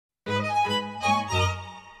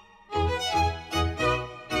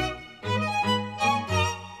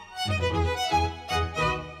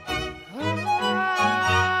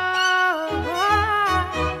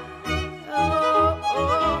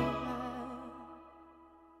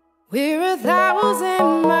We're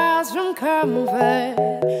 1,000 miles from comfort.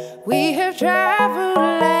 We have traveled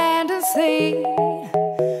land and sea,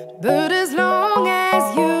 but as long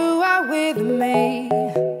as you are with me,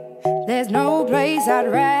 there's no place I'd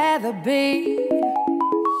rather be.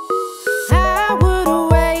 I would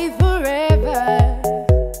away forever,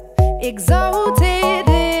 exalted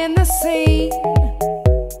in the sea.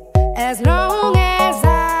 As long as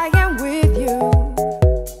I am with you,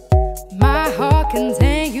 my heart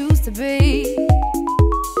continues to beat.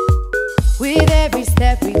 With every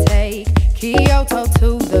step we take, Kyoto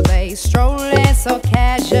to the bay, strolling so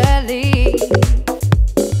casually.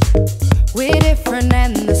 We're different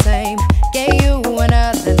and the same, gave you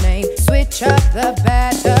another name, switch up the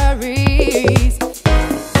batteries.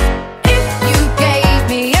 If you gave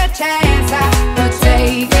me a chance, I would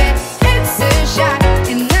take it. It's a shot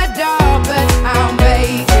in the dark, but I'll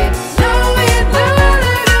make it. Knowing the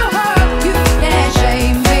little hope you can't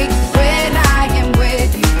shame me. When I am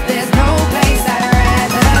with you, there's no place I'd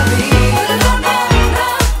rather be. No, no, no,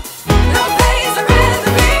 no place I'd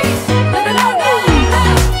rather be. No, no, no, no,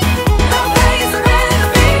 no place I'd rather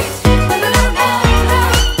be. No, no, no, no,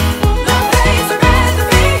 no place I'd rather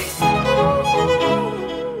be.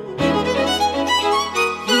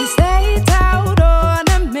 We set out on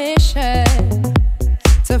a mission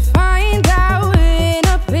to find our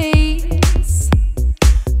inner peace,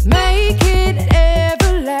 make it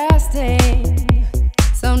everlasting,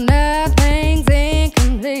 so nothing's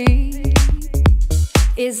incomplete.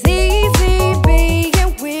 It's easy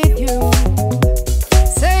being with you,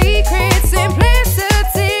 sacred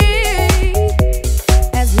simplicity.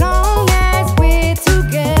 As long as we're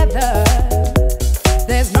together,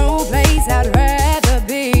 there's no place I'd rather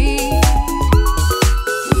be.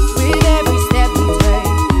 With every step we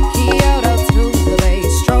take, Kyoto to the bay,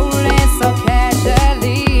 strolling so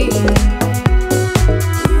casually.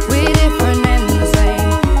 We're different and the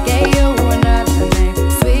same, gave you another name,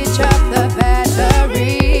 switch up the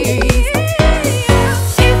batteries.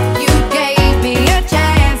 If you gave me a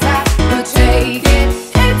chance, I would take it.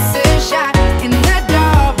 It's a shot in the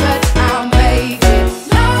dark, but I'll make it.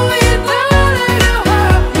 Knowing the little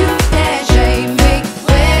hope you can't shame me.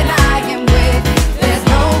 When I am with you, there's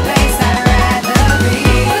no place I'd rather be.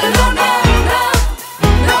 No, no, no,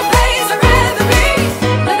 no place I'd rather be.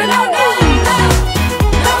 No, no, no, no,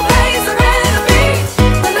 no place I'd rather be.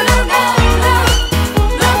 No, no, no, no,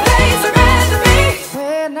 no place I'd rather be.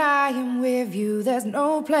 When I am with you, there's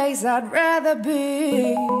no place I'd rather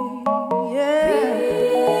be.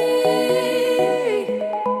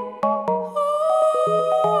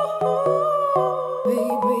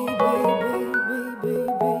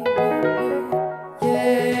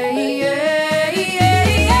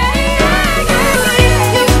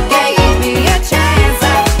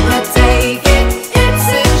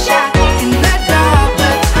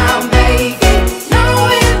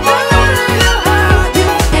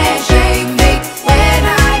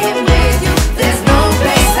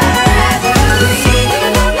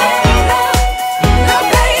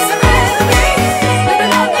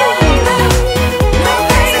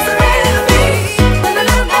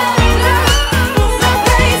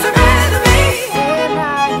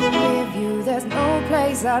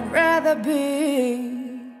 I'd rather be.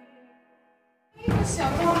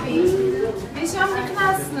 Diciamo che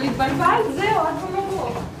nascono i barbari, zero, a come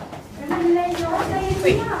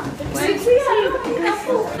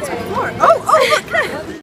Oh, look!